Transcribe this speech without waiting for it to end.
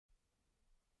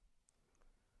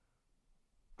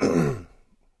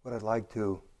What I'd like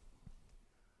to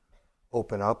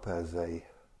open up as a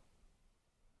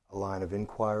line of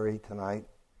inquiry tonight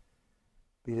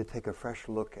be to take a fresh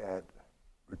look at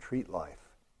retreat life,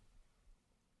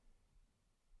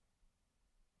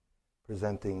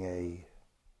 presenting a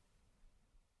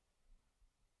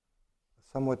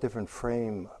somewhat different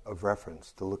frame of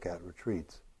reference to look at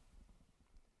retreats.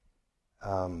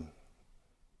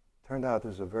 Turned out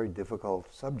this is a very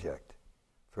difficult subject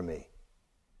for me.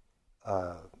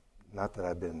 Not that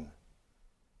I've been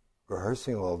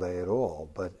rehearsing all day at all,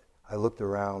 but I looked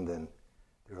around and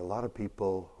there are a lot of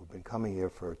people who've been coming here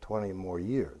for 20 more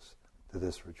years to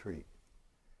this retreat.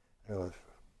 You know,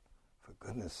 for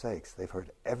goodness sakes, they've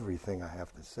heard everything I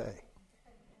have to say.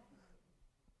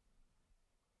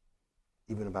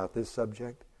 Even about this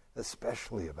subject,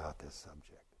 especially about this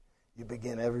subject. You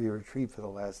begin every retreat for the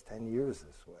last 10 years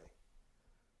this way.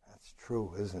 That's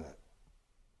true, isn't it?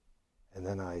 And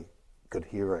then I could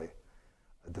hear a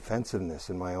defensiveness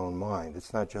in my own mind.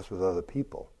 It's not just with other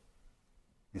people.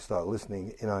 You start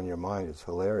listening in on your mind, it's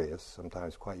hilarious,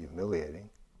 sometimes quite humiliating.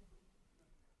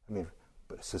 I mean,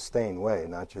 but a sustained way,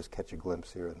 not just catch a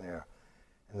glimpse here and there.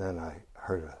 And then I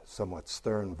heard a somewhat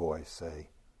stern voice say,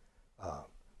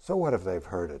 so what if they've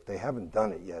heard it? They haven't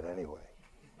done it yet anyway.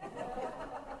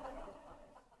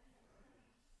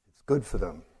 It's good for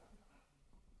them.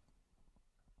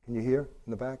 Can you hear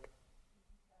in the back?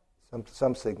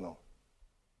 Some signal.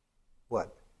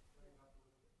 What?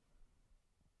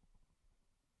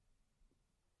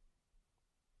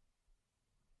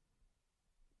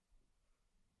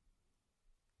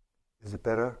 Is it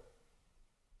better?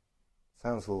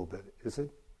 Sounds a little bit. Is it?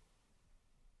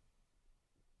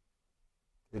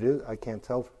 It is? I can't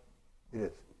tell. It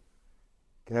is.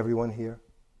 Can everyone hear?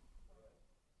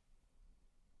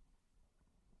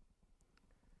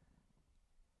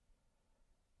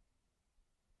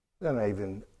 Then I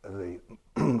even,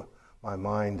 my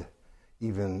mind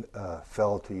even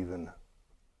fell to even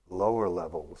lower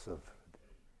levels of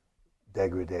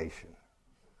degradation.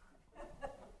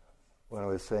 When I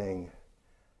was saying,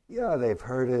 yeah, they've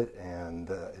heard it and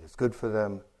it's good for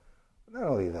them. Not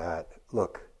only that,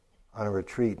 look, on a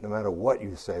retreat, no matter what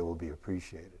you say will be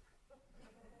appreciated.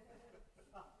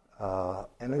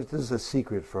 And this is a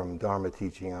secret from Dharma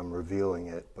teaching, I'm revealing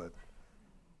it, but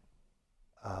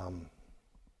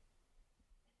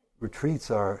retreats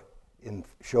are, in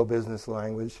show business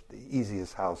language, the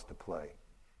easiest house to play.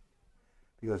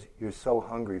 Because you're so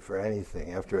hungry for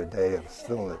anything after a day of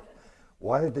stillness.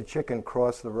 Why did the chicken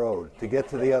cross the road? To get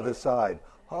to the other side.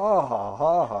 Ha, ha,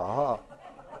 ha, ha, ha.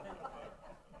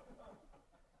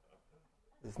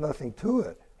 There's nothing to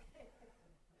it.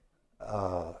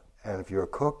 And if you're a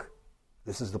cook,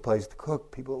 this is the place to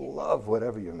cook. People love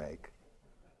whatever you make.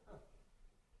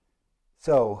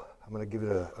 So, I'm going to give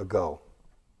it a go.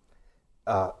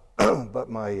 But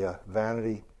my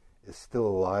vanity is still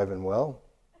alive and well.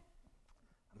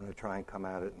 I'm going to try and come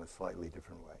at it in a slightly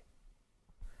different way.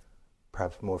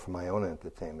 Perhaps more for my own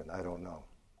entertainment, I don't know.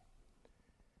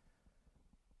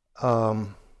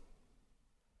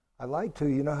 I like to,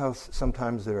 you know how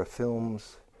sometimes there are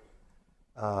films,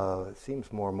 it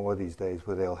seems more and more these days,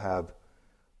 where they'll have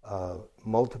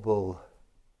multiple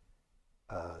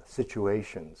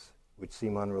situations which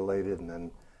seem unrelated, and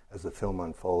then as the film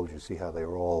unfolds, you see how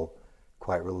they're all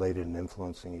quite related and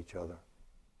influencing each other.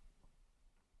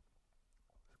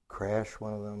 Crash,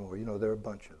 one of them, or, you know, there are a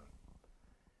bunch of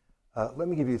them. Let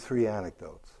me give you 3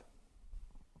 anecdotes.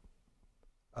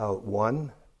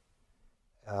 One,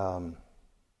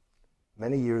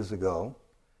 many years ago,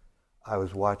 I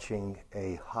was watching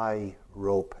a high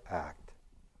rope act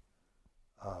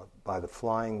by the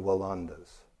Flying Wallendas.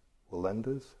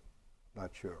 Wallendas?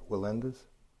 Not sure. Wallendas?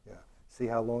 Yeah. See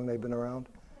how long they've been around?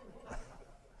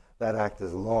 That act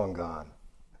is long gone,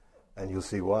 and you'll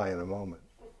see why in a moment.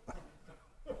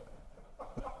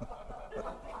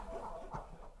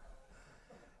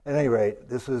 At any rate,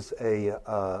 this was a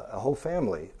whole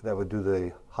family that would do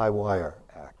the high wire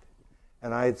act.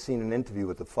 And I had seen an interview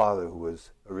with the father who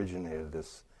originated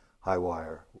this high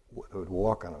wire, who would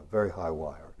walk on a very high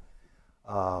wire.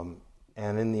 And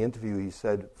in the interview he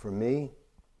said, for me,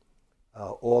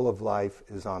 all of life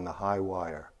is on the high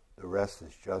wire. The rest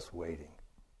is just waiting.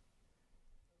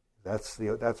 That's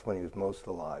when he was most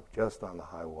alive, just on the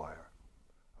high wire.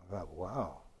 I thought,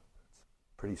 wow, it's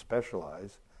pretty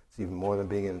specialized. It's even more than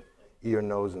being an ear,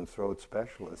 nose, and throat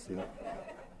specialist, you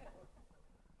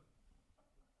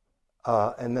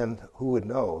know. And then, who would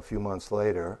know, a few months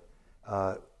later,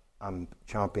 I'm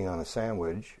chomping on a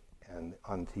sandwich, and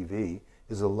on TV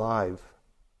is a live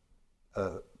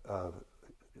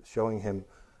showing him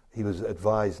he was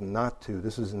advised not to,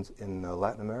 this was in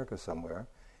Latin America somewhere,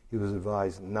 he was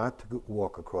advised not to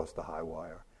walk across the high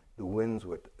wire. The winds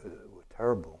were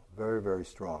terrible, very, very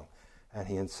strong, and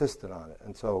he insisted on it.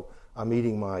 And so I'm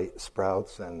eating my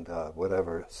sprouts and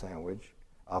whatever sandwich,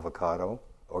 avocado,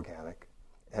 organic,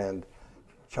 and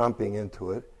chomping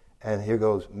into it, and here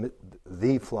goes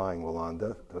the flying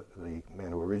Walanda, the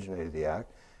man who originated the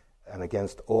act, and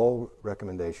against all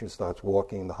recommendations starts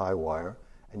walking the high wire,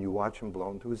 and you watch him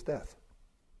blown to his death.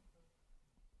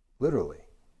 Literally.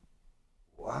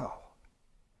 Wow.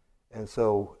 And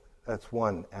so that's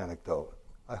one anecdote.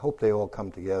 I hope they all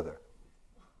come together.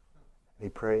 Any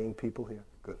praying people here?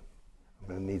 Good. I'm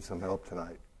going to need some help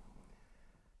tonight.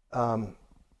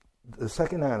 The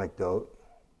second anecdote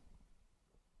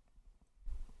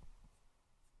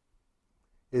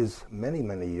is many,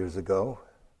 many years ago.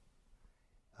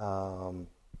 There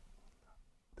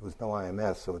was no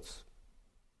IMS, so it's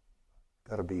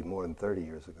got to be more than 30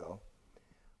 years ago.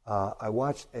 I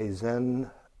watched a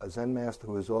Zen master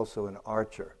who was also an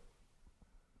archer.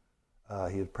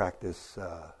 He had practiced,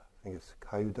 I think it's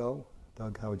Kyudo.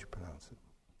 Doug, how would you pronounce it?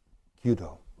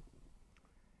 Kyudo.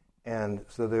 And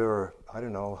so there were,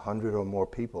 100 or more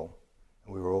people,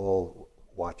 and we were all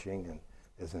watching, and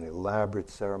there's an elaborate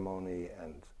ceremony,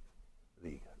 and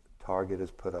the target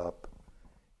is put up,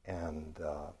 and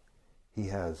he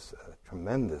has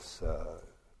tremendous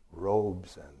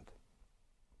robes and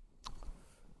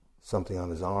something on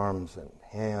his arms and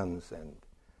hands and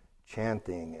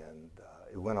chanting, and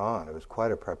it went on. It was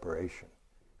quite a preparation.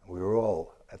 And we were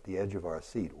all at the edge of our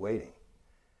seat waiting.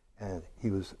 And he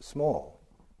was small,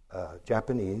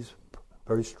 Japanese,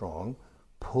 very strong,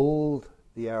 pulled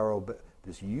the arrow,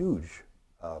 this huge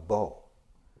bow,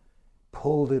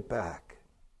 pulled it back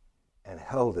and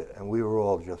held it, and we were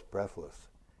all just breathless.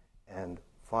 And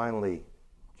finally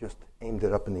just aimed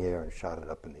it up in the air and shot it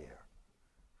up in the air.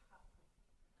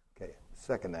 Okay,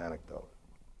 second anecdote.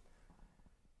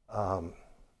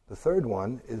 The third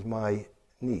one is my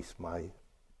niece, my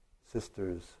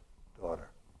sister's daughter.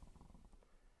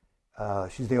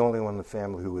 She's the only one in the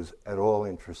family who was at all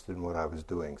interested in what I was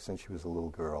doing since she was a little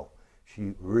girl.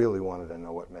 She really wanted to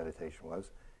know what meditation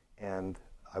was, and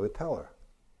I would tell her.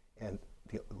 And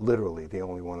literally the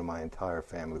only one in my entire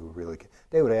family who really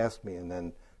they would ask me and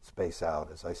then space out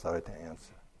as I started to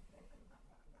answer.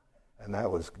 And that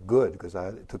was good, because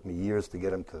it took me years to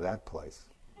get them to that place.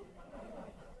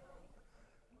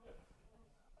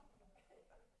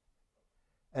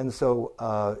 And so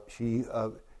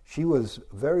she was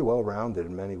very well-rounded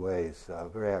in many ways,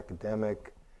 very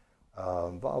academic,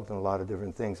 involved in a lot of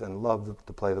different things, and loved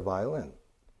to play the violin.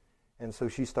 And so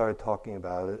she started talking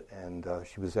about it, and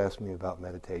she was asking me about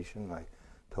meditation. I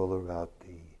told her about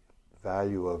the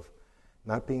value of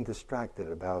not being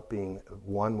distracted, about being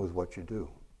one with what you do,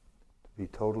 to be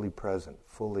totally present,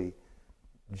 fully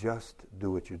just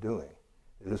do what you're doing.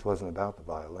 This wasn't about the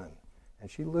violin. And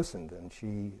she listened, and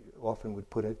she often would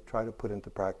try to put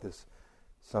into practice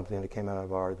something that came out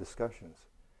of our discussions.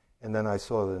 And then I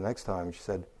saw her the next time, she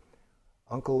said,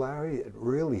 "Uncle Larry, it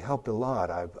really helped a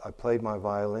lot. I played my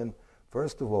violin.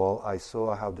 First of all, I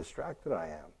saw how distracted I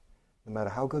am. No matter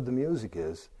how good the music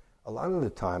is, a lot of the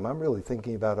time I'm really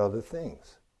thinking about other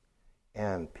things.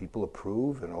 And people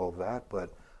approve and all of that,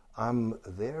 but I'm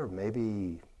there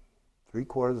maybe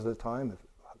 3/4 of the time,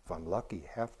 if I'm lucky,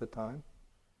 half the time."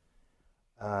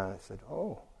 I said,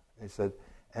 "Oh." He said,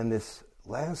 "And this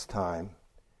last time,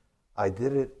 I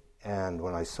did it, and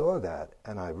when I saw that,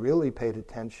 and I really paid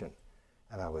attention,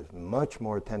 and I was much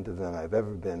more attentive than I've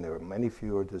ever been. There were many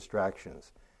fewer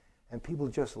distractions. And people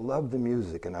just loved the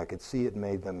music, and I could see it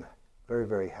made them very,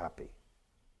 very happy."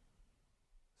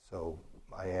 So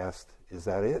I asked, "Is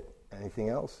that it? Anything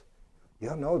else?"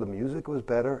 "Yeah, no, the music was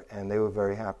better, and they were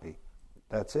very happy."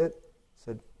 "That's it?" I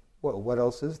said, "Well, what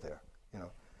else is there?"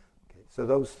 Okay, so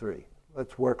those three.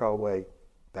 Let's work our way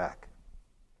back.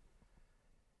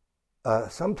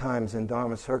 Sometimes in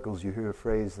Dharma circles you hear a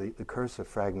phrase, the curse of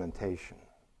fragmentation.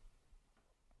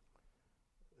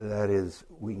 That is,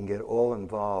 we can get all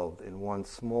involved in one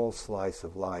small slice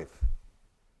of life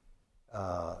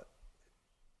at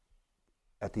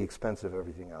the expense of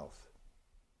everything else.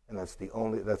 And that's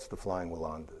the flying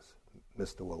Walandas,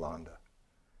 Mr. Walanda.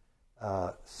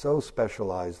 So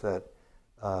specialized that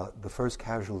the first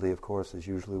casualty, of course, is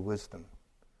usually wisdom.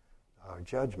 Our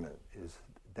judgment is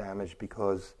damaged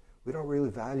because we don't really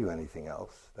value anything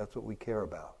else. That's what we care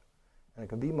about. And it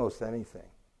can be most anything.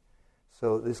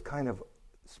 So this kind of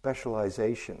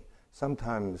specialization,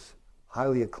 sometimes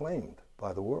highly acclaimed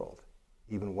by the world,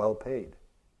 even well paid,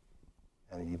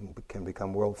 and even can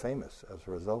become world famous as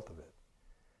a result of it.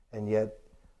 And yet,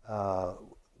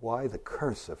 why the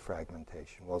curse of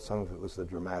fragmentation? Well, some of it was the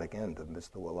dramatic end of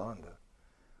Mr. Walanda.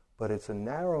 But it's a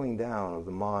narrowing down of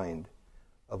the mind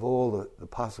of all the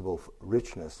possible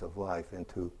richness of life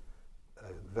into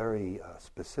a very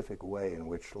specific way in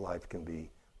which life can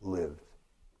be lived.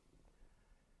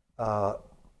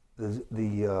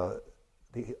 The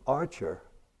archer,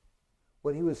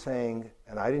 what he was saying,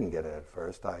 and I didn't get it at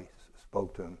first, I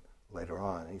spoke to him later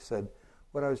on, he said,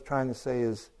 what I was trying to say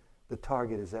is the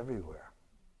target is everywhere.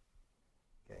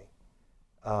 Okay.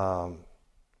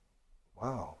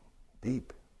 Wow,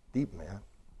 deep, man.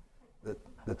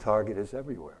 The target is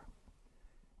everywhere.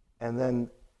 And then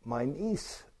my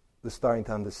niece was starting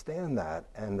to understand that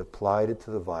and applied it to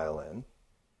the violin,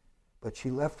 but she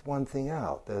left one thing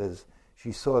out. That is,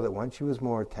 she saw that once she was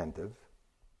more attentive,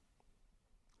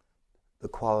 the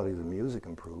quality of the music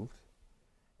improved,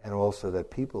 and also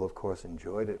that people, of course,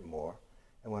 enjoyed it more.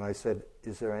 And when I said,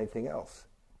 is there anything else?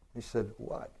 And she said,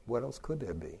 what? What else could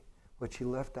there be? What she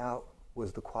left out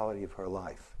was the quality of her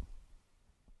life.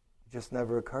 It just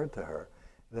never occurred to her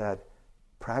that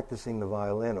practicing the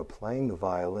violin or playing the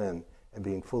violin and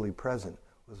being fully present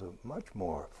was a much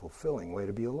more fulfilling way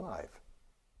to be alive.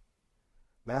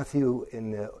 Matthew,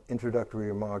 in the introductory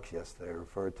remarks yesterday,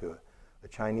 referred to a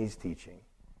Chinese teaching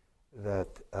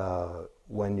that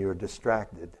when you're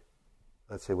distracted,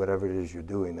 let's say whatever it is you're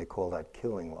doing, they call that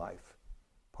killing life.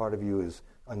 Part of you is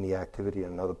on the activity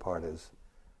and another part is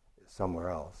somewhere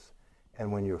else. And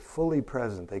when you're fully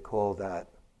present, they call that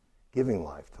giving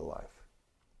life to life.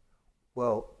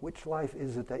 Well, which life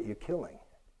is it that you're killing?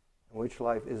 And which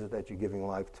life is it that you're giving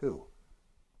life to?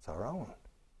 It's our own.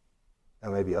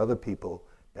 Now maybe other people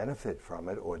benefit from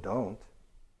it or don't,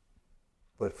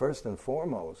 but first and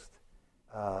foremost,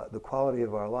 the quality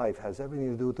of our life has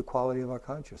everything to do with the quality of our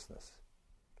consciousness.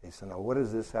 Okay, so now what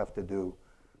does this have to do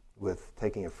with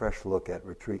taking a fresh look at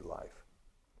retreat life?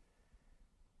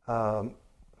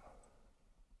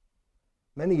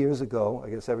 Many years ago, I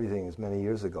guess everything is many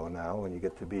years ago now, when you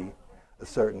get to be a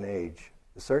certain age.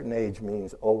 A certain age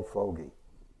means old fogey.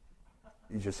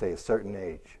 You just say a certain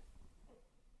age.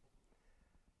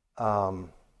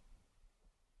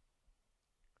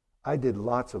 I did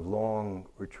lots of long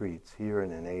retreats here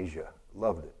and in Asia.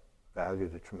 Loved it.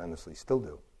 Valued it tremendously. Still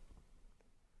do.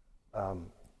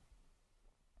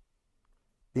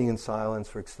 Being in silence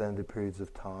for extended periods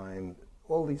of time.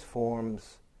 All these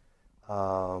forms.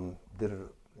 Did it in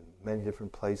many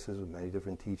different places with many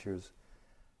different teachers.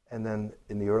 And then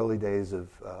in the early days of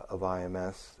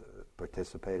IMS,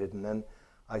 participated. And then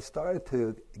I started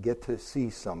to get to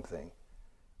see something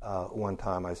one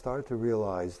time. I started to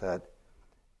realize that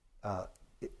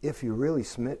if you're really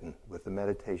smitten with the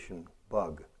meditation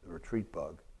bug, the retreat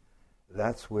bug,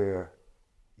 that's where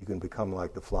you can become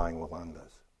like the flying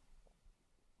Walandas.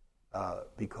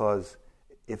 Because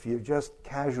if you're just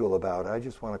casual about it, I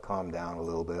just want to calm down a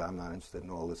little bit, I'm not interested in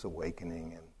all this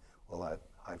awakening and all that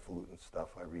highfalutin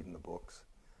stuff I read in the books.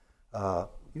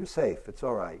 You're safe, it's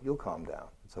all right, you'll calm down,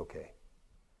 it's okay.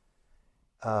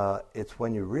 It's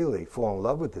when you really fall in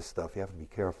love with this stuff, you have to be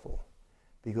careful.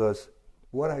 Because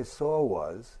what I saw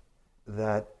was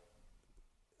that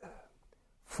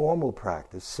formal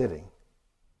practice, sitting,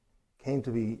 came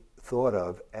to be thought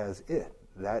of as it.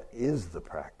 That is the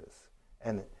practice.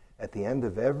 And at the end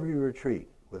of every retreat,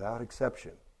 without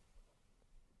exception,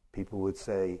 people would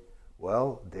say,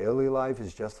 well, daily life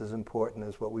is just as important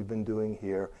as what we've been doing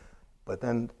here, but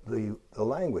then the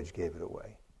language gave it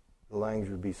away. The language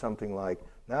would be something like,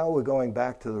 now we're going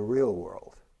back to the real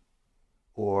world.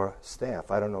 Or staff,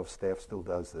 I don't know if staff still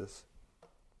does this,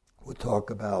 would talk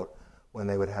about when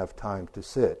they would have time to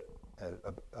sit,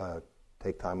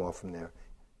 take time off from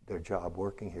their job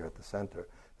working here at the center.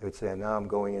 They would say, now I'm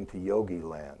going into yogi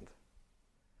land.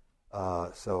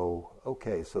 So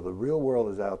the real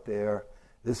world is out there.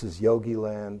 This is yogi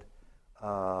land.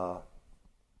 So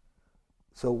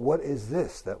what is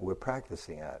this that we're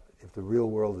practicing at? If the real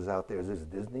world is out there, is this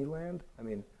Disneyland? I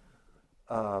mean,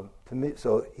 to me,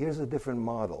 so here's a different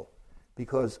model,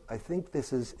 because I think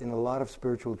this is in a lot of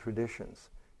spiritual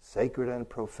traditions, sacred and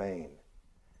profane,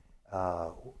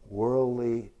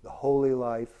 worldly, the holy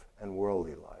life and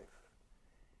worldly life.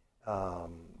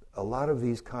 A lot of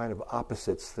these kind of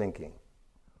opposites thinking,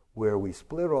 where we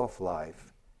split off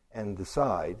life and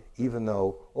decide, even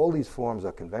though all these forms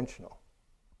are conventional,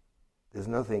 there's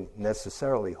nothing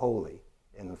necessarily holy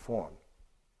in the form.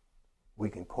 We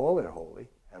can call it holy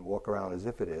and walk around as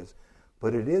if it is,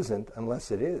 but it isn't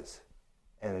unless it is.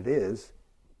 And it is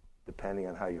depending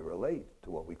on how you relate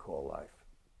to what we call life.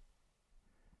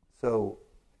 So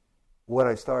what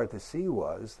I started to see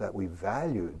was that we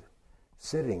valued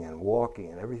sitting and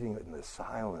walking and everything in the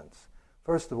silence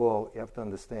First of all, you have to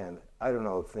understand, I don't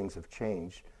know if things have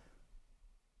changed.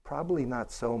 Probably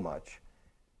not so much.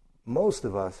 Most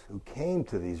of us who came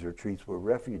to these retreats were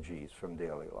refugees from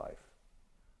daily life.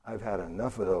 I've had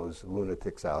enough of those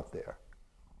lunatics out there,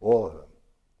 all of them,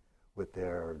 with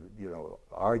their,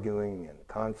 arguing and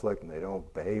conflict, and they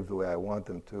don't behave the way I want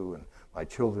them to, and my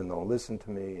children don't listen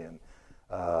to me, and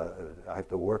I have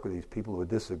to work with these people who are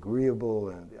disagreeable,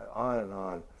 and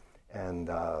on. And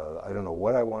I don't know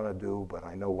what I want to do, but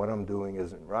I know what I'm doing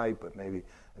isn't right, but maybe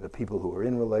the people who are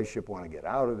in relationship want to get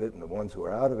out of it, and the ones who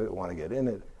are out of it want to get in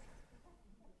it.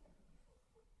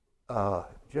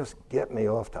 Just get me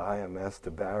off to IMS,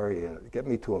 to Barry, and get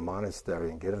me to a monastery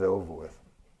and get it over with.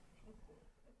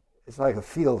 It's like a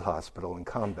field hospital in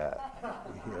combat.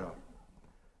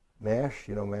 MASH,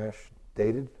 MASH,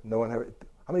 dated? No one ever.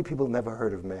 How many people never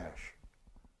heard of MASH?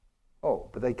 Oh,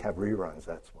 but they have reruns,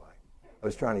 that's why. I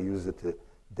was trying to use it to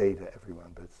date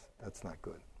everyone, but that's not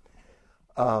good.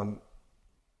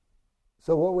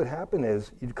 So what would happen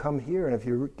is you'd come here, and if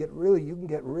you can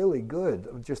get really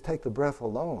good. Just take the breath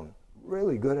alone,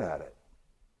 really good at it.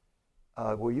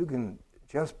 Where you can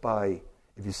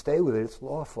if you stay with it, it's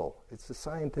lawful. It's a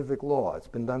scientific law. It's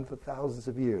been done for thousands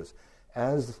of years.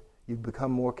 As you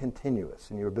become more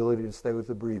continuous in your ability to stay with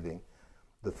the breathing,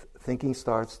 the thinking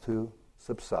starts to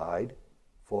subside,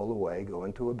 fall away, go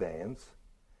into abeyance,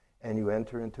 and you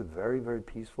enter into very, very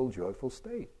peaceful, joyful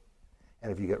state.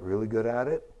 And if you get really good at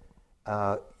it,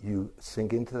 you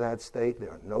sink into that state.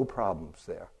 There are no problems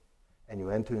there. And you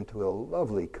enter into a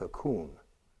lovely cocoon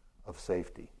of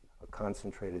safety, a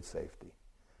concentrated safety.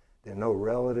 There are no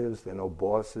relatives, there are no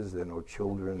bosses, there are no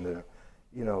children.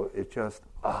 It just,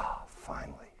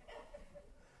 finally.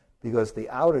 Because the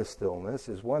outer stillness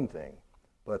is one thing,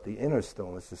 but the inner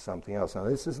stillness is something else. Now,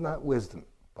 this is not wisdom,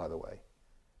 by the way,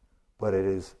 but it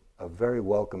is a very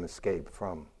welcome escape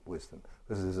from wisdom.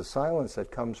 Because there's a silence that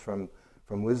comes from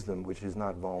wisdom which is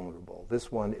not vulnerable.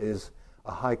 This one is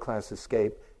a high-class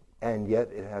escape, and yet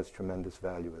it has tremendous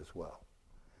value as well.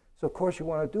 So, of course, you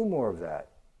want to do more of that.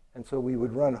 And so we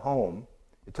would run home.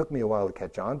 It took me a while to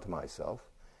catch on to myself.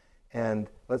 And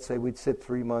let's say we'd sit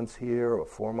 3 months here or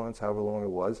 4 months, however long it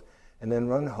was, and then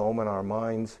run home, and our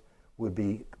minds would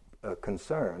be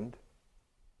concerned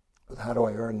with how do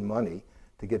I earn money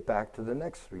to get back to the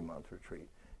next 3-month retreat.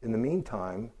 In the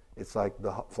meantime, it's like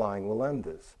the flying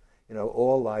Walendas.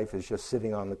 All life is just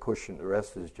sitting on the cushion. The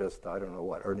rest is just, I don't know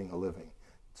what, earning a living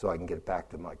so I can get back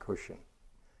to my cushion.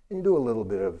 And you do a little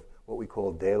bit of what we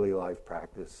call daily life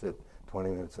practice, sit 20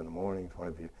 minutes in the morning,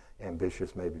 20 if you're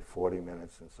ambitious, maybe 40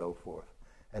 minutes and so forth.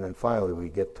 And then finally we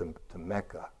get to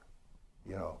Mecca,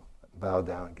 bow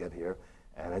down and get here.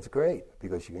 And it's great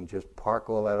because you can just park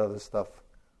all that other stuff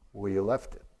where you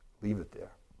left it, leave it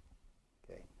there.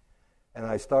 Okay. And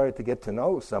I started to get to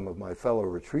know some of my fellow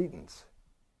retreatants.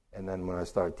 And then when I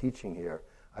started teaching here,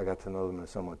 I got to know them in a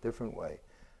somewhat different way.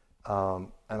 And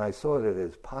I saw that it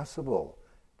is possible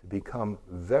to become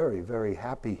very, very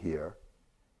happy here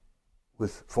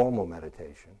with formal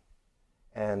meditation.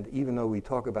 And even though we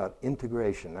talk about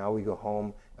integration, now we go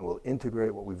home and we'll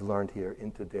integrate what we've learned here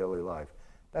into daily life.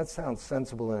 That sounds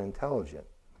sensible and intelligent.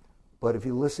 But if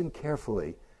you listen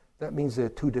carefully, that means there are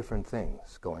two different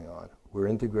things going on. We're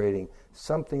integrating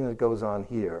something that goes on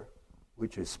here,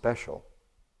 which is special,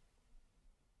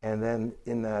 and then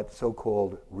in that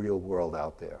so-called real world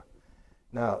out there.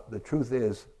 Now, the truth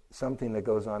is, something that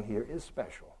goes on here is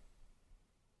special.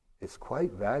 It's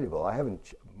quite valuable. I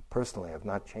personally have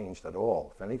not changed at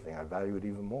all. If anything, I value it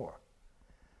even more.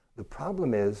 The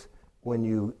problem is when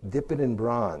you dip it in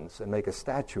bronze and make a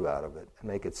statue out of it and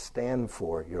make it stand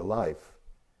for your life,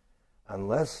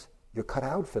 unless you're cut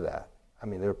out for that. I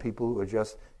mean, there are people who are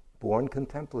just born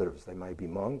contemplatives. They might be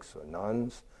monks or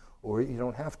nuns, or you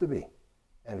don't have to be.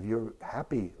 And if you're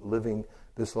happy living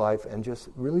this life and just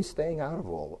really staying out of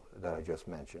all that I just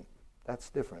mentioned,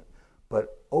 that's different.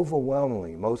 But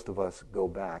overwhelmingly, most of us go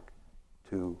back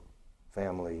to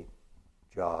family,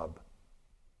 job,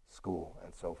 school,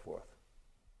 and so forth,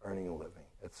 earning a living,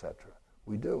 etc.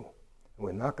 We do. And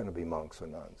we're not going to be monks or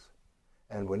nuns.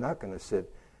 And we're not going to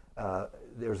sit.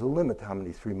 There's a limit to how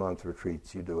many 3-month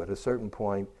retreats you do. At a certain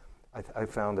point, I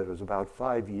found that it was about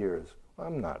 5 years.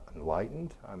 I'm not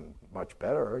enlightened. I'm much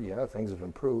better. Yeah, things have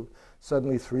improved.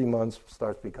 Suddenly 3 months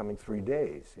starts becoming 3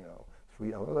 days.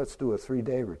 Let's do a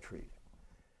 3-day retreat.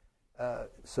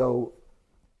 So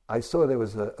I saw there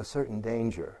was a certain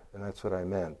danger, and that's what I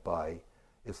meant by,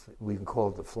 we can call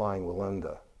it the flying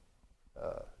Walenda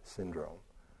syndrome,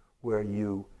 where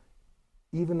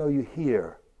even though you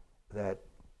hear that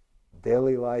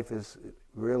daily life is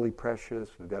really precious,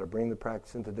 we've got to bring the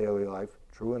practice into daily life,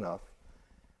 true enough,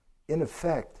 in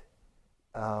effect,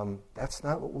 that's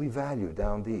not what we value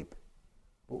down deep.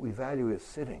 What we value is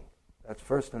sitting. That's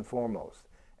first and foremost,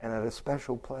 and at a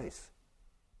special place,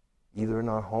 either in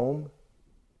our home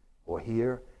or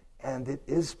here, and it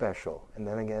is special, and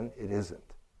then again, it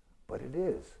isn't. But it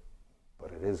is,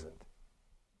 but it isn't.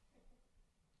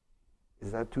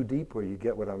 Is that too deep, or you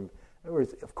get what I'm... In other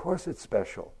words, of course it's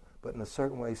special, but in a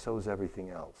certain way, so is everything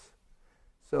else.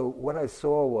 So what I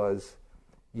saw was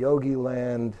yogi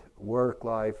land, work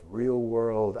life, real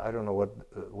world, I don't know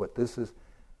what this is.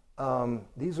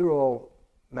 These are all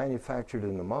manufactured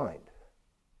in the mind.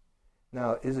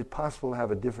 Now, is it possible to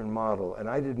have a different model? And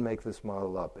I didn't make this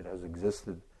model up. It has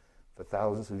existed for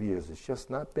thousands of years. It's just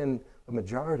not been a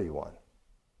majority one.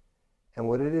 And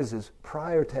what it is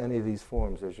prior to any of these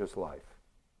forms, there's just life.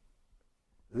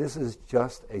 This is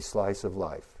just a slice of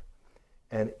life.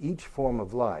 And each form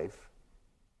of life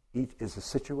is a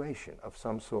situation of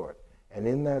some sort. And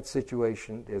in that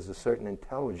situation, there's a certain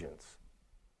intelligence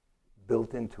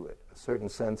built into it, a certain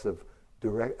sense of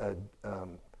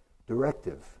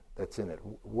directive that's in it.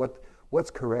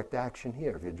 What's correct action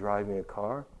here? If you're driving a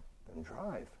car, then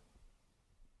drive.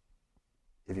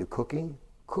 If you're cooking,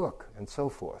 cook, and so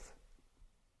forth.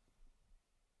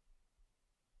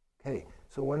 Okay,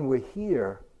 so when we're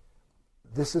here,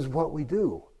 this is what we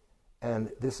do.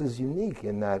 And this is unique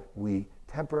in that we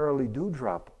temporarily do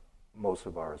drop most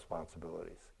of our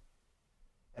responsibilities.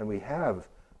 And we have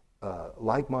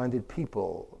like-minded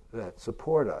people that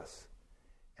support us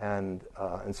and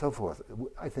so forth.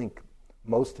 I think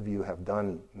most of you have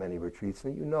done many retreats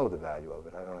and you know the value of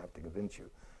it. I don't have to convince you.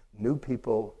 New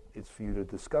people, it's for you to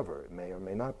discover. It may or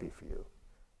may not be for you.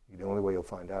 The only way you'll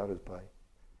find out is by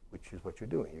which is what you're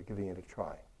doing. You're giving it a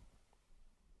try.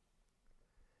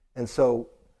 And so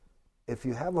if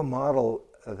you have a model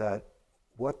that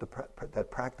that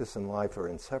practice and life are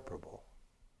inseparable,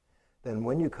 then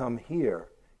when you come here,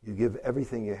 you give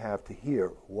everything you have to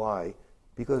here. Why?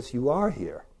 Because you are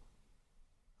here.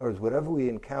 In other words, whatever we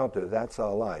encounter, that's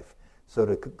our life. So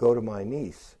to go to my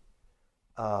niece,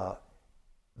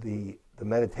 the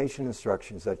meditation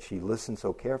instructions that she listened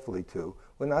so carefully to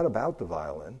were not about the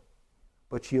violin,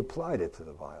 but she applied it to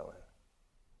the violin.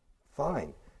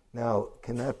 Fine. Now,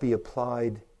 can that be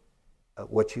applied?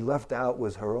 What she left out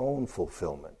was her own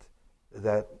fulfillment,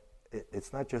 that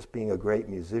it's not just being a great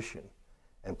musician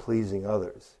and pleasing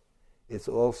others. It's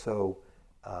also,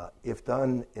 if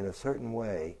done in a certain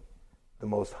way, the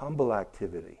most humble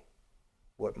activity,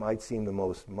 what might seem the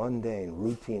most mundane,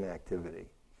 routine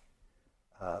activity,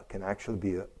 can actually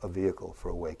be a vehicle for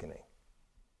awakening.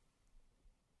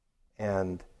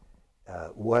 And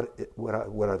what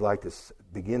I'd like to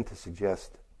begin to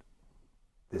suggest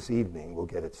this evening, we'll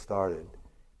get it started,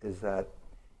 is that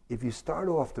if you start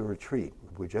off the retreat,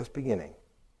 we're just beginning,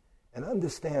 and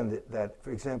understand that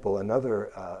for example,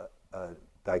 another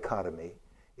dichotomy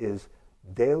is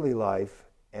daily life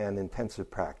and intensive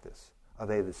practice. Are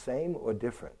they the same or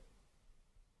different?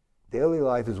 Daily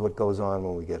life is what goes on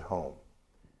when we get home.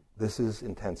 This is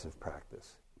intensive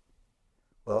practice.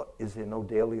 Well, is there no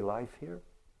daily life here?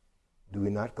 Do we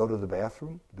not go to the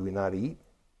bathroom? Do we not eat?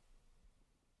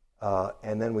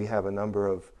 And then we have a number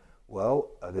of,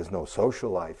 there's no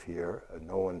social life here.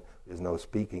 There's no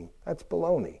speaking. That's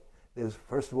baloney.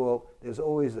 First of all, there's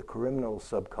always a criminal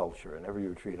subculture in every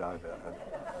retreat I've had.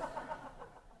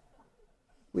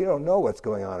 We don't know what's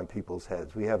going on in people's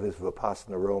heads. We have this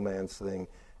Vipassana romance thing,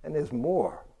 and there's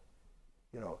more,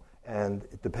 And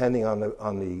depending on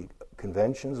the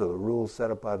conventions or the rules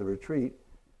set up by the retreat,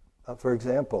 for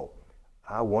example,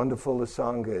 how wonderful the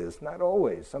Sangha is. Not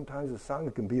always. Sometimes the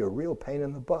Sangha can be a real pain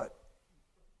in the butt.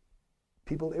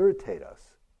 People irritate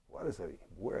us. What is it?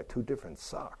 Wear 2 different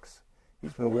socks.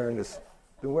 He's been wearing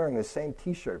the same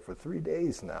T-shirt for 3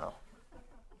 days now.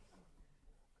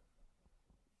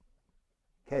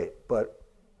 Okay, but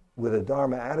with a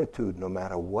Dharma attitude, no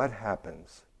matter what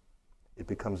happens, it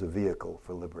becomes a vehicle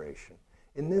for liberation.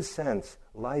 In this sense,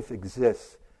 life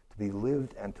exists to be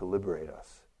lived and to liberate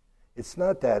us. It's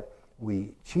not that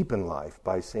we cheapen life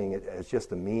by seeing it as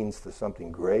just a means to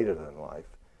something greater than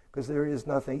life, because there is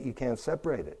nothing, you can't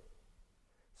separate it.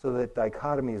 So that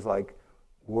dichotomies like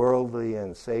worldly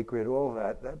and sacred, all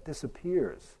that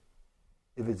disappears.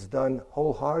 If it's done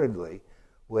wholeheartedly,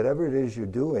 whatever it is you're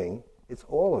doing, it's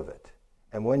all of it.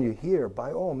 And when you hear,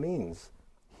 by all means,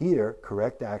 here,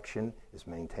 correct action is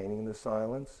maintaining the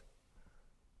silence,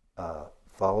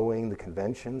 following the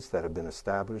conventions that have been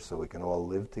established so we can all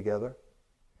live together.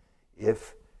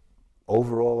 If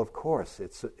overall, of course,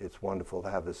 it's wonderful to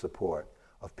have the support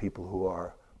of people who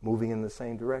are moving in the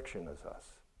same direction as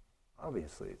us.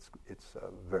 Obviously, it's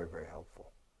very, very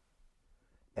helpful.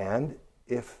 And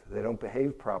if they don't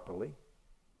behave properly,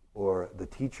 or the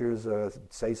teachers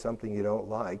say something you don't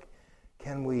like,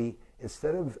 can we,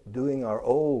 instead of doing our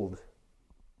old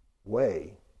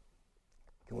way,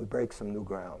 can we break some new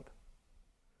ground?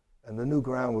 And the new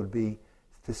ground would be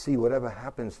to see whatever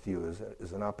happens to you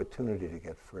as an opportunity to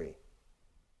get free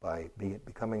by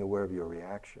becoming aware of your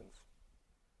reactions.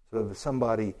 So if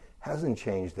somebody hasn't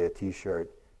changed their T-shirt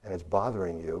and it's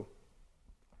bothering you,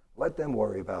 let them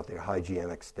worry about their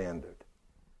hygienic standard.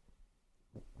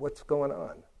 What's going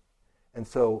on? And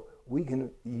so we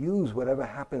can use whatever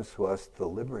happens to us to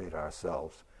liberate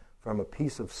ourselves from a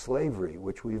piece of slavery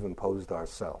which we've imposed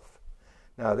ourselves.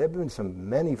 Now, there have been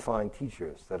many fine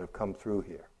teachers that have come through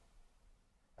here.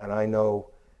 And I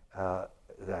know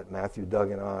that Matthew,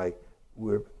 Doug, and I,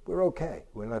 we're okay.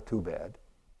 We're not too bad.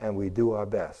 And we do our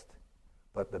best.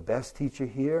 But the best teacher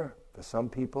here, for some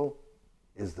people,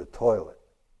 is the toilet.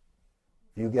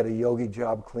 If you get a yogi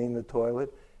job, clean the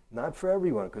toilet. Not for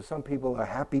everyone, because some people are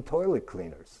happy toilet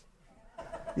cleaners.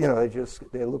 You know,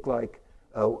 they look like,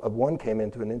 one came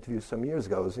into an interview some years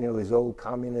ago. It was, these old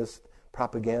communist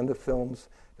propaganda films,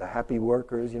 the happy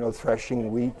workers,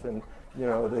 threshing wheat and,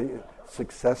 the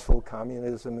successful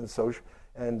communism and social,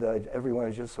 and everyone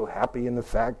is just so happy in the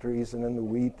factories and in the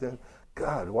wheat. And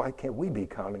God, why can't we be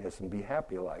communists and be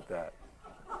happy like that?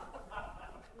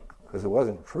 Because it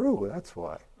wasn't true, that's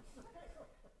why.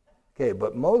 Okay,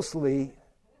 but mostly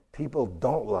people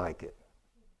don't like it.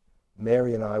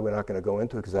 Mary and I, we're not going to go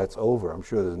into it because that's over. I'm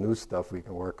sure there's new stuff we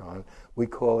can work on. We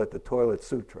call it the Toilet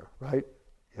Sutra, right?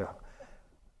 Yeah.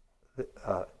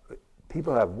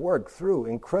 People have worked through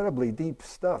incredibly deep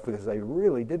stuff because they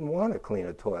really didn't want to clean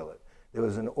a toilet. There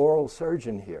was an oral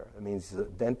surgeon here. That means a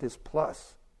dentist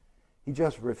plus. He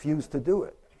just refused to do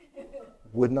it.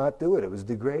 Would not do it. It was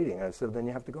degrading. I said, then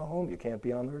you have to go home. You can't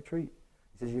be on the retreat.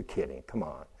 He says, you're kidding. Come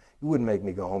on. You wouldn't make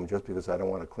me go home just because I don't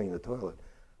want to clean the toilet.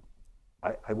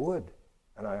 I would,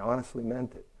 and I honestly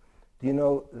meant it. Do you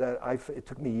know that it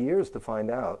took me years to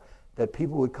find out that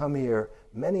people would come here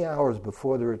many hours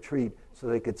before the retreat so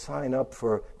they could sign up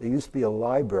for, there used to be a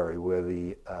library where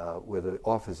the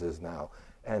office is now,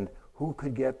 and who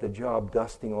could get the job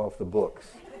dusting off the books?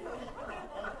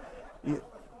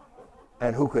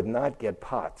 And who could not get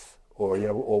pots or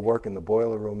work in the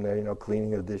boiler room there, cleaning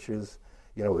the dishes,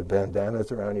 with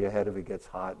bandanas around your head if it gets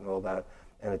hot and all that.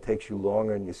 And it takes you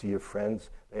longer, and you see your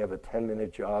friends, they have a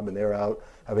 10-minute job, and they're out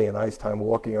having a nice time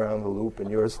walking around the loop,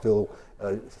 and you're still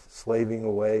slaving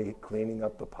away, cleaning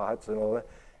up the pots and all that.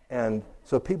 And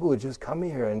so people would just come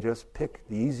here and just pick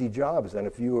the easy jobs, and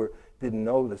if you didn't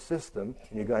know the system,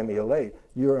 and you got here late,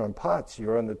 you're on pots,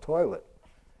 you're on the toilet.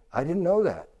 I didn't know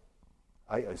that.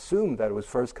 I assumed that it was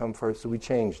first come first, so we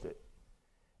changed it.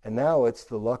 And now it's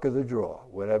the luck of the draw.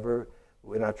 Whatever,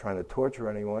 we're not trying to torture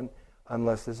anyone,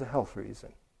 unless there's a health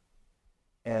reason.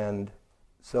 And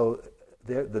so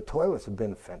the toilets have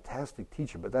been a fantastic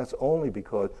teacher, but that's only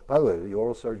because, by the way, the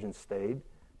oral surgeon stayed,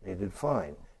 and he did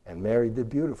fine, and Mary did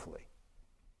beautifully.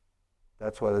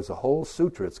 That's why there's a whole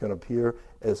sutra. It's going to appear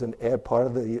as an part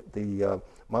of the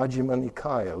Majjhima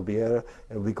Nikaya.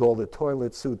 It'll be called the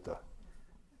Toilet Sutta.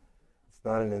 It's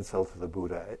not an insult to the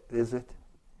Buddha, is it?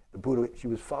 The Buddha, she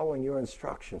was following your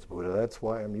instructions, Buddha. That's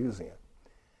why I'm using it.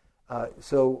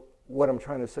 So what I'm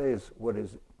trying to say is what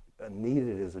is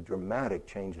needed is a dramatic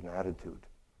change in attitude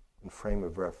and frame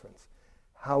of reference,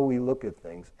 how we look at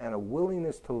things, and a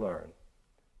willingness to learn.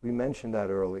 We mentioned that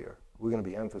earlier. We're going to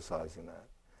be emphasizing that.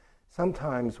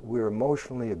 Sometimes we're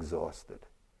emotionally exhausted,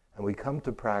 and we come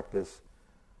to practice,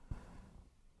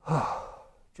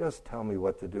 just tell me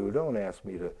what to do. Don't ask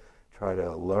me to try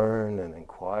to learn and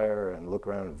inquire and look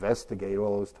around, investigate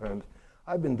all those terms.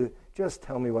 Just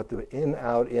tell me what to do, in,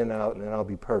 out, and then I'll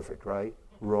be perfect, right?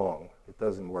 Wrong. It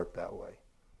doesn't work that way.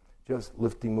 Just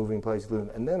lifting, moving, placing,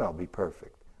 and then I'll be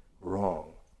perfect.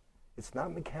 Wrong. It's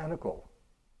not mechanical.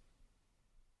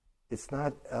 It's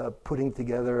not putting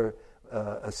together,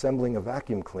 assembling a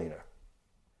vacuum cleaner.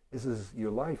 This is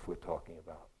your life we're talking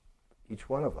about, each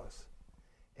one of us.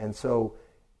 And so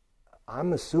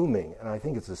I'm assuming, and I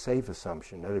think it's a safe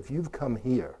assumption, that if you've come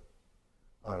here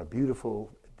on a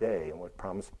beautiful day, and what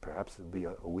promised perhaps it'll be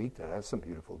a week that has some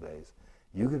beautiful days,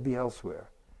 you could be elsewhere,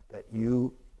 that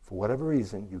you, for whatever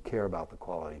reason, you care about the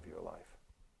quality of your life.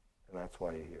 And that's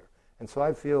why you're here. And so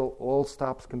I feel all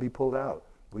stops can be pulled out.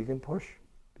 We can push,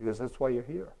 because that's why you're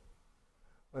here.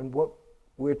 And what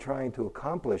we're trying to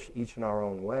accomplish, each in our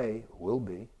own way, will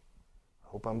be, I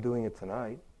hope I'm doing it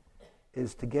tonight,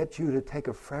 is to get you to take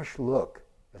a fresh look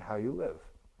at how you live,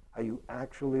 how you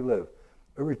actually live.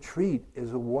 A retreat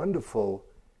is a wonderful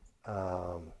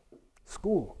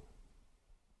school.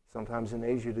 Sometimes in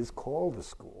Asia it is called a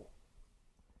school.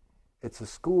 It's a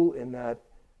school in that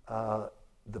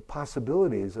the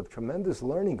possibilities of tremendous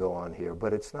learning go on here,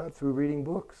 but it's not through reading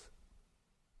books.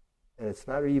 And it's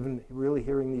not even really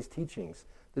hearing these teachings.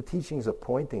 The teachings are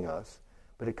pointing us,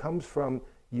 but it comes from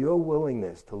your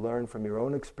willingness to learn from your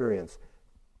own experience.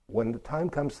 When the time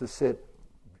comes to sit,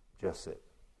 just sit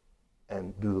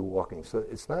and do the walking. So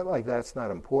it's not like that's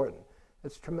not important.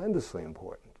 It's tremendously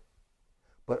important.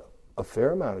 But a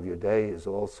fair amount of your day is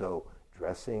also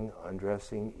dressing,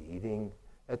 undressing, eating,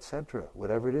 etc.,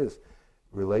 whatever it is.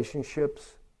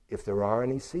 Relationships, if there are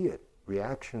any, see it.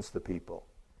 Reactions to people.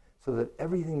 So that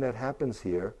everything that happens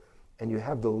here, and you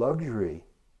have the luxury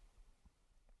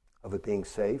of it being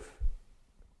safe,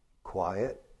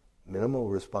 quiet, minimal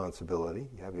responsibility.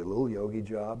 You have your little yogi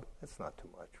job. That's not too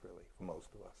much, really, for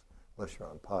most of us, unless you're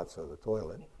on pots or the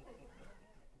toilet.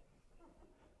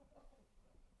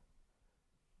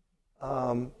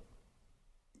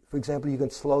 For example, you can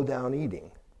slow down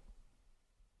eating.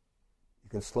 You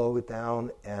can slow it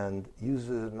down and use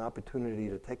it as an opportunity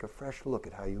to take a fresh look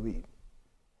at how you eat.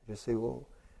 Just say, well,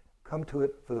 come to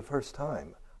it for the first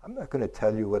time. I'm not going to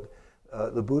tell you what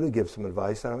the Buddha gives some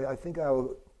advice. I think I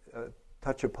will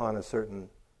touch upon a certain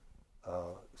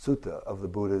sutta of the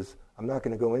Buddha's. I'm not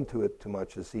going to go into it too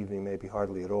much this evening, maybe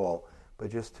hardly at all,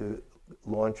 but just to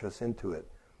launch us into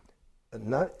it.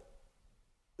 Not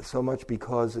so much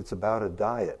because it's about a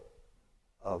diet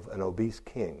of an obese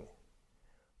king,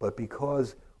 but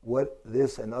because what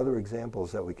this and other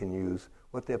examples that we can use,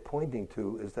 what they're pointing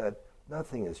to is that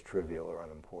nothing is trivial or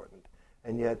unimportant.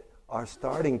 And yet our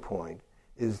starting point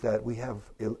is that we have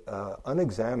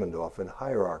unexamined often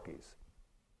hierarchies.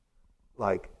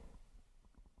 Like,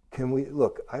 can we,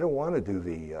 look, I don't want to do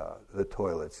the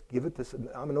toilets. Give it to,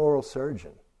 I'm an oral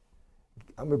surgeon.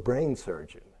 I'm a brain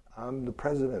surgeon. I'm the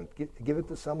president. Give it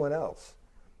to someone else.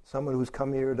 Someone who's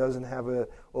come here, doesn't have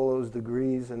all those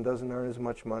degrees and doesn't earn as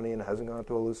much money and hasn't gone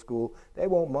to all this school. They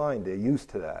won't mind. They're used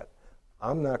to that.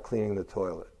 I'm not cleaning the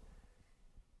toilet.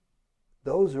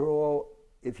 Those are all,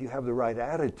 if you have the right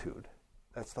attitude,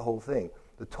 that's the whole thing.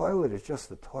 The toilet is just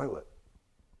the toilet.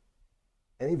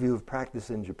 Any of you who've practiced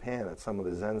in Japan at some of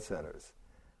the Zen centers,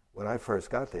 when I first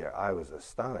got there, I was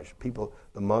astonished. People,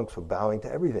 the monks were bowing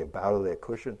to everything, bow to their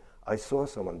cushion. I saw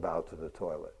someone bow to the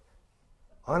toilet.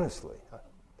 Honestly.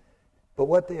 But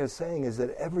what they are saying is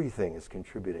that everything is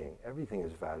contributing. Everything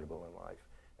is valuable in life.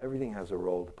 Everything has a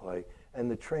role to play. And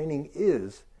the training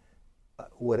is,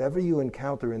 whatever you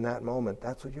encounter in that moment,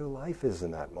 that's what your life is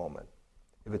in that moment.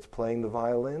 If it's playing the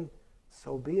violin,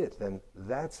 so be it. Then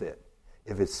that's it.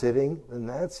 If it's sitting, then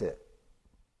that's it.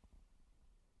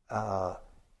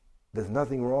 There's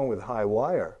nothing wrong with high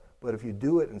wire, but if you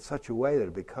do it in such a way that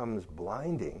it becomes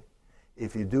blinding,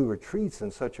 if you do retreats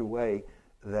in such a way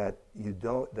that you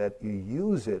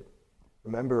use it,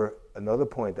 remember another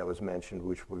point that was mentioned,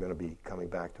 which we're going to be coming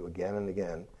back to again and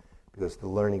again, because the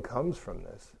learning comes from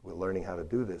this, we're learning how to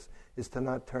do this, is to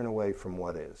not turn away from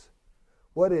what is.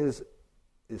 What is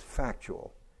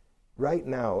factual. Right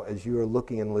now, as you are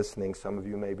looking and listening, some of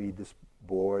you may be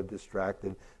bored,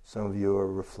 distracted, some of you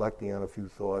are reflecting on a few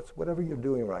thoughts, whatever you're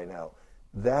doing right now,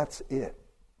 that's it.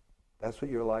 That's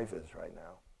what your life is right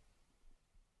now.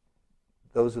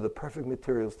 Those are the perfect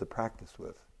materials to practice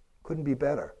with. Couldn't be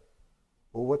better.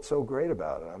 Well, what's so great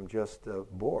about it? I'm just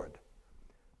bored.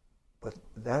 But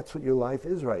that's what your life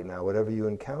is right now, whatever you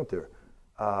encounter.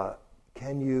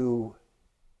 Can you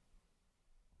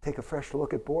take a fresh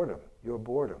look at boredom, your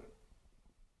boredom?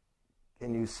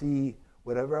 Can you see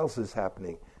whatever else is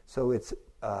happening? So it's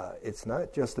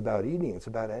not just about eating, it's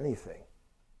about anything.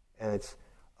 And it's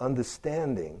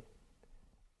understanding.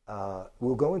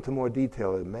 We'll go into more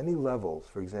detail at many levels,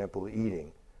 for example,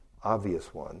 eating,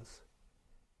 obvious ones.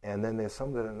 And then there's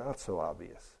some that are not so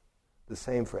obvious. The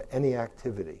same for any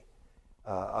activity.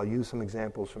 I'll use some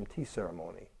examples from tea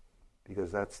ceremony,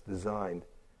 because that's designed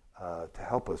to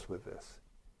help us with this.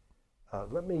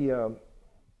 Let me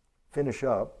finish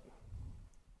up.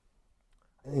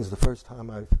 I think it's the first time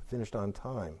I've finished on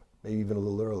time, maybe even a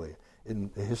little early,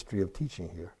 in the history of teaching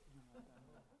here.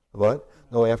 What?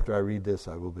 No, after I read this,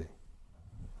 I will be.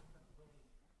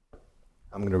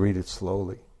 I'm going to read it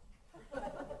slowly. If I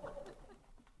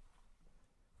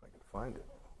can find it.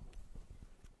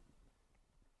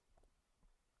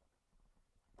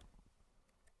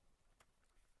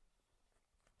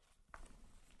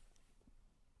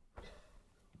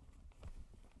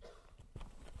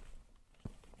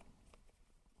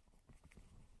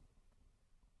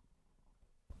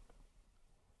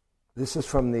 This is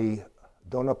from the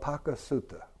Donapaka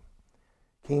Sutta.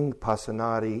 King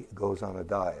Pasenadi goes on a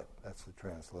diet. That's the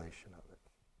translation of it.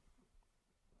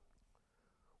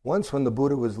 Once when the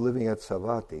Buddha was living at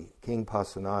Savatthi, King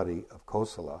Pasenadi of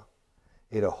Kosala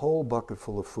ate a whole bucket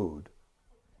full of food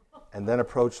and then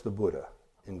approached the Buddha,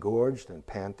 engorged and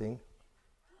panting,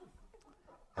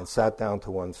 and sat down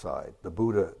to one side. The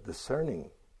Buddha,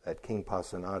 discerning that King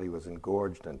Pasenadi was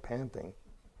engorged and panting,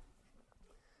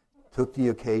 took the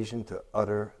occasion to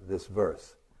utter this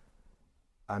verse.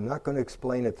 I'm not going to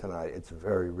explain it tonight. It's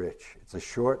very rich. It's a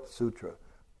short sutra.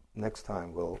 Next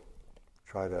time we'll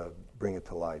try to bring it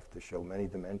to life to show many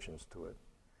dimensions to it.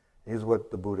 Here's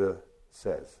what the Buddha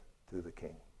says to the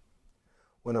king.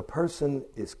 When a person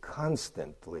is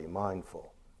constantly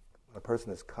mindful,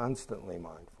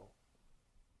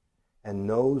 and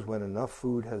knows when enough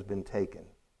food has been taken,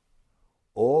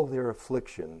 all their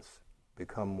afflictions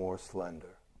become more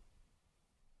slender.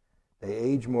 They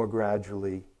age more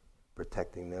gradually,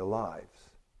 protecting their lives.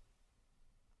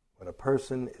 When a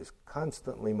person is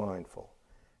constantly mindful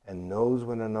and knows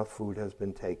when enough food has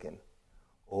been taken,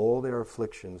 all their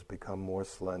afflictions become more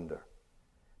slender.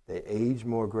 They age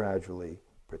more gradually,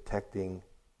 protecting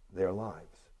their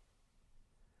lives.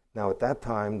 Now at that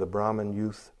time, the Brahmin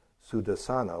youth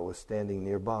Sudassana was standing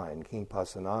nearby, and King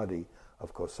Pasenadi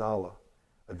of Kosala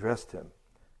addressed him.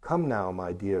 Come now,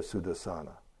 my dear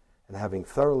Sudassana, and having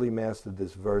thoroughly mastered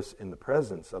this verse in the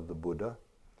presence of the Buddha,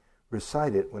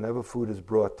 recite it whenever food is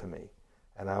brought to me,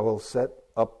 and I will set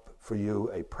up for you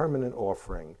a permanent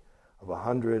offering of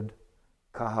 100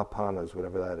 kahapanas,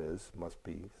 whatever that is, must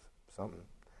be something,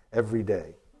 every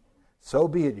day. So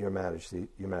be it, Your Majesty,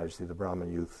 the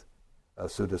Brahmin youth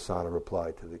Sudassana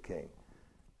replied to the king.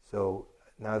 So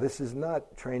now this is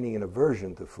not training in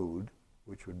aversion to food,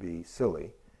 which would be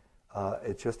silly.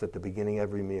 It's just at the beginning of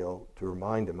every meal to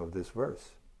remind him of this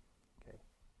verse. Okay.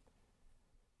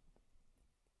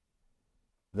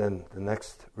 Then the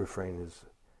next refrain is,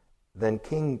 then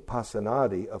King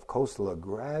Pasenadi of Kosala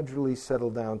gradually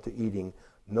settled down to eating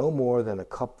no more than a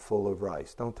cupful of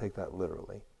rice. Don't take that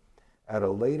literally. At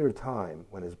a later time,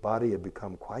 when his body had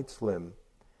become quite slim,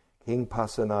 King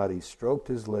Pasenadi stroked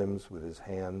his limbs with his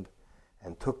hand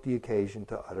and took the occasion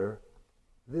to utter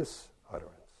this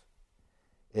utterance.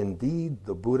 Indeed,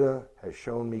 the Buddha has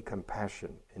shown me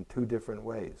compassion in two different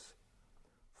ways,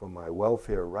 for my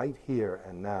welfare right here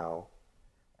and now,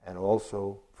 and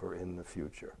also for in the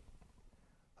future.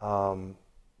 I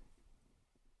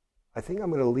think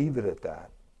I'm going to leave it at that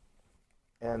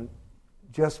and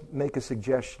just make a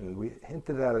suggestion. We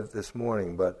hinted at it this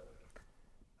morning, but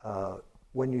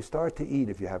when you start to eat,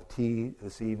 if you have tea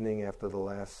this evening after the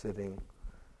last sitting,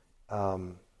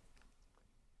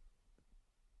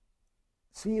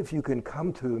 see if you can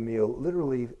come to the meal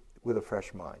literally with a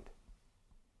fresh mind.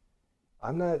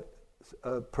 I'm not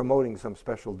promoting some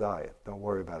special diet. Don't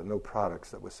worry about it. No products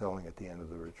that we're selling at the end of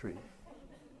the retreat.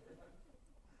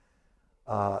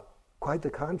 Quite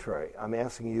the contrary. I'm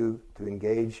asking you to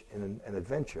engage in an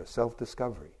adventure,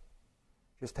 self-discovery.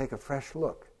 Just take a fresh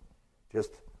look.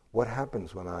 Just what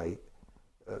happens when I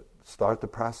start the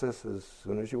process as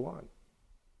soon as you want.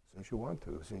 As soon as you want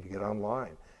to, as soon as you get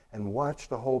online. And watch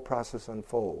the whole process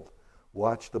unfold.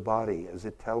 Watch the body as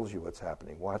it tells you what's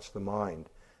happening. Watch the mind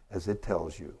as it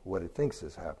tells you what it thinks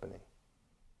is happening.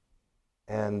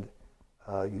 And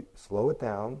you slow it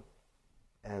down,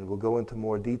 and we'll go into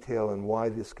more detail on why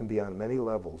this can be on many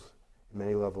levels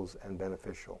and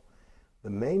beneficial.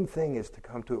 The main thing is to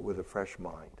come to it with a fresh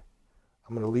mind.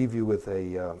 I'm going to leave you with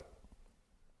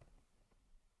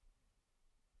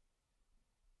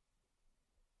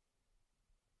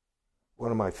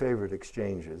one of my favorite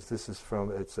exchanges. This is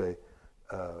from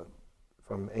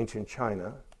ancient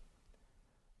China.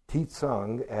 Ti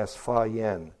Tsang asked Fa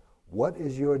Yen, "What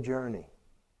is your journey?"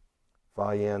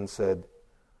 Fa Yen said,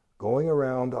 "Going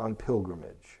around on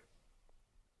pilgrimage."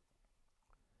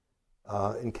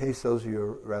 In case those of you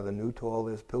are rather new to all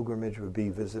this, pilgrimage would be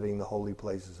visiting the holy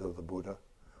places of the Buddha,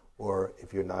 or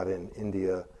if you're not in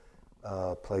India,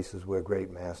 places where great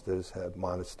masters have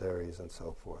monasteries and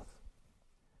so forth.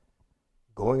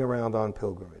 Going around on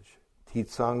pilgrimage. Ti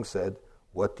Tsang said,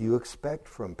 "What do you expect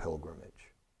from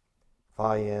pilgrimage?"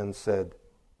 Fa Yen said,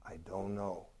 "I don't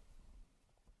know."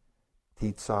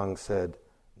 Ti Tsang said,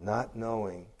 "Not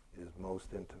knowing is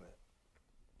most intimate."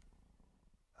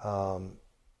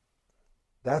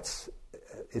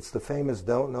 It's the famous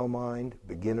don't know mind,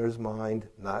 beginner's mind,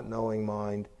 not knowing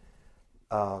mind.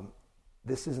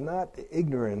 This is not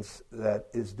ignorance that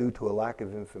is due to a lack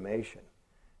of information.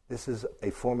 This is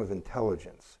a form of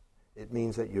intelligence. It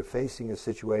means that you're facing a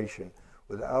situation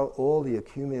without all the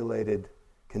accumulated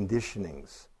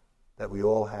conditionings that we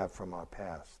all have from our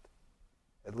past,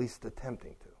 at least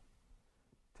attempting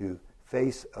to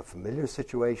face a familiar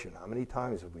situation. How many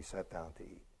times have we sat down to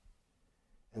eat?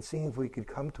 and seeing if we could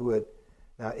come to it.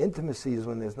 Now, intimacy is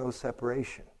when there's no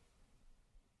separation.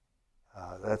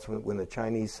 That's when the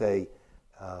Chinese say,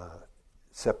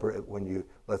 separate, when you,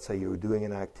 let's say you're doing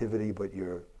an activity but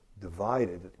you're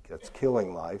divided, that's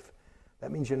killing life,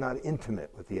 that means you're not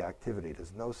intimate with the activity.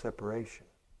 There's no separation.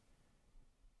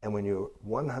 And when you're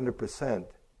 100%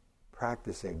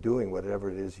 practicing, doing whatever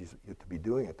it is you're to be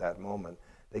doing at that moment,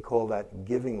 they call that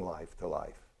giving life to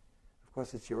life. Of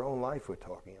course, it's your own life we're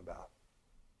talking about.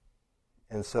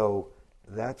 And so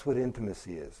that's what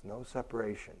intimacy is, no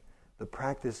separation. The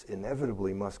practice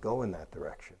inevitably must go in that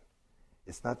direction.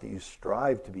 It's not that you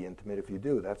strive to be intimate. If you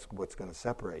do, that's what's going to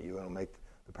separate you. It'll make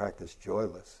the practice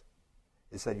joyless.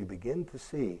 It's that you begin to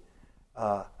see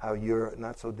how you're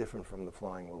not so different from the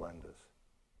flying Wallendas.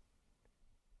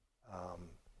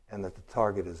 And that the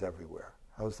target is everywhere.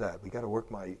 How's that? We got to work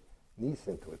my niece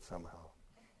into it somehow.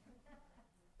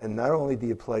 And not only do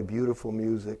you play beautiful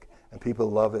music and people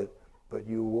love it, but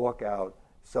you walk out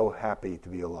so happy to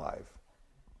be alive.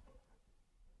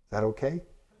 Is that okay?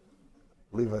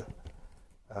 This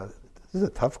is a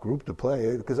tough group to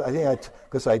play because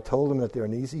I told them that they're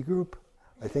an easy group.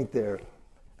 I think they're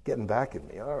getting back at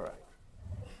me. All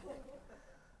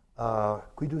right.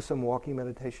 Could we do some walking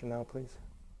meditation now, please?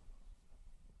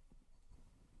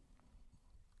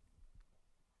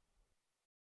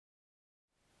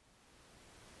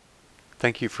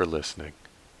 Thank you for listening.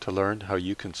 To learn how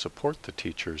you can support the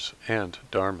teachers and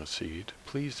Dharma Seed,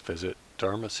 please visit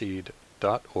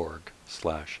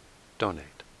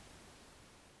dharmaseed.org/donate.